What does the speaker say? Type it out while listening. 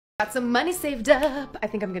Got some money saved up. I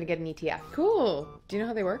think I'm gonna get an ETF. Cool. Do you know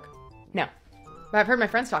how they work? No, but I've heard my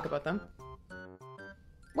friends talk about them.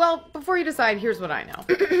 Well, before you decide, here's what I know.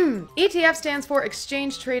 ETF stands for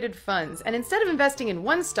Exchange Traded Funds, and instead of investing in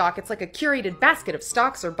one stock, it's like a curated basket of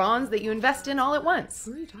stocks or bonds that you invest in all at once.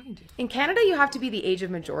 Who are you talking to? In Canada, you have to be the age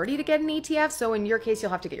of majority to get an ETF, so in your case,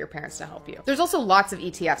 you'll have to get your parents to help you. There's also lots of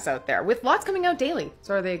ETFs out there, with lots coming out daily.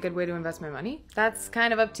 So are they a good way to invest my money? That's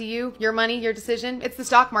kind of up to you. Your money, your decision. It's the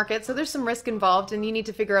stock market, so there's some risk involved, and you need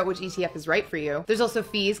to figure out which ETF is right for you. There's also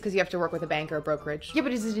fees, because you have to work with a bank or a brokerage. Yeah,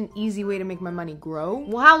 but is it an easy way to make my money grow?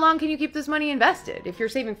 Well, how long can you keep this money invested? If you're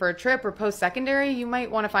saving for a trip or post-secondary, you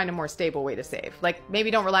might want to find a more stable way to save. Like,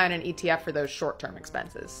 maybe don't rely on an ETF for those short-term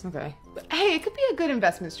expenses. Okay. But hey, it could be a good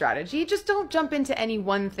investment strategy. Just don't jump into any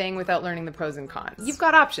one thing without learning the pros and cons. You've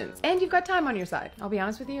got options, and you've got time on your side. I'll be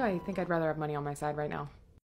honest with you, I think I'd rather have money on my side right now.